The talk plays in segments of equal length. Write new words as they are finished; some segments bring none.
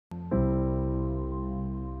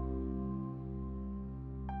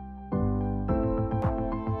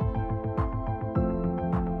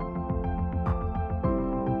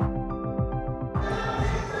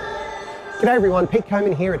G'day everyone, Pete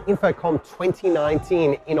Coman here at InfoComm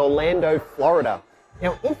 2019 in Orlando, Florida.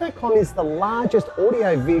 Now, InfoComm is the largest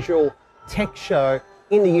audio-visual tech show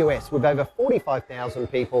in the US with over 45,000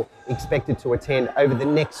 people expected to attend over the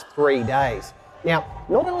next 3 days. Now,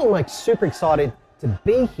 not only am I super excited to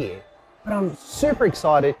be here, but I'm super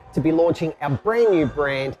excited to be launching our brand new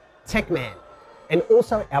brand, TEC MAN, and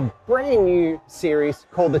also our brand new series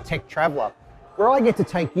called the Tech Traveler, where I get to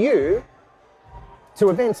take you to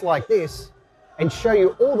events like this and show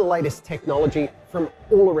you all the latest technology from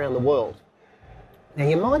all around the world. Now,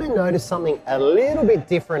 you might have noticed something a little bit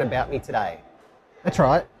different about me today. That's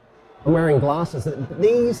right, I'm wearing glasses.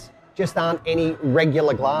 These just aren't any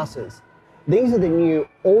regular glasses. These are the new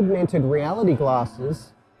augmented reality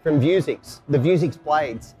glasses from Vuzix, the Vuzix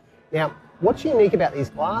Blades. Now, what's unique about these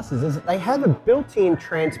glasses is that they have a built-in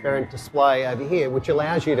transparent display over here, which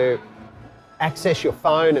allows you to access your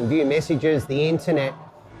phone and view messages, the internet,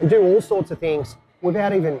 and do all sorts of things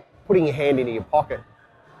without even putting your hand into your pocket.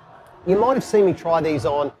 You might have seen me try these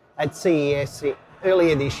on at CES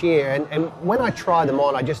earlier this year, and when I tried them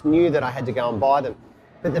on, I just knew that I had to go and buy them.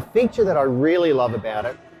 But the feature that I really love about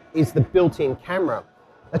it is the built-in camera.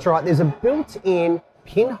 That's right, there's a built-in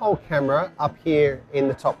pinhole camera up here in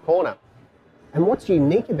the top corner. And what's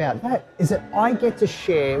unique about that is that I get to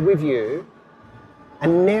share with you a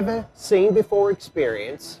never seen before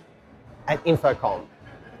experience at InfoComm.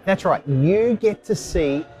 That's right, you get to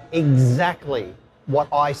see exactly what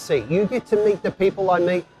I see. You get to meet the people I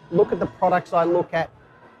meet, look at the products I look at,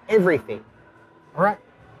 everything, all right?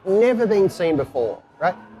 Never been seen before,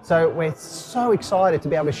 right? So we're so excited to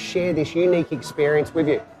be able to share this unique experience with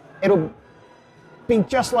you. It'll be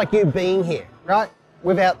just like you being here, right?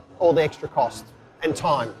 Without all the extra cost and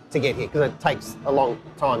time to get here, because it takes a long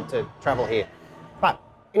time to travel here. But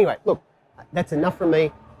anyway, look, that's enough from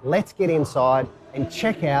me. Let's get inside and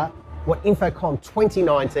check out what InfoComm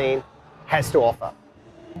 2019 has to offer.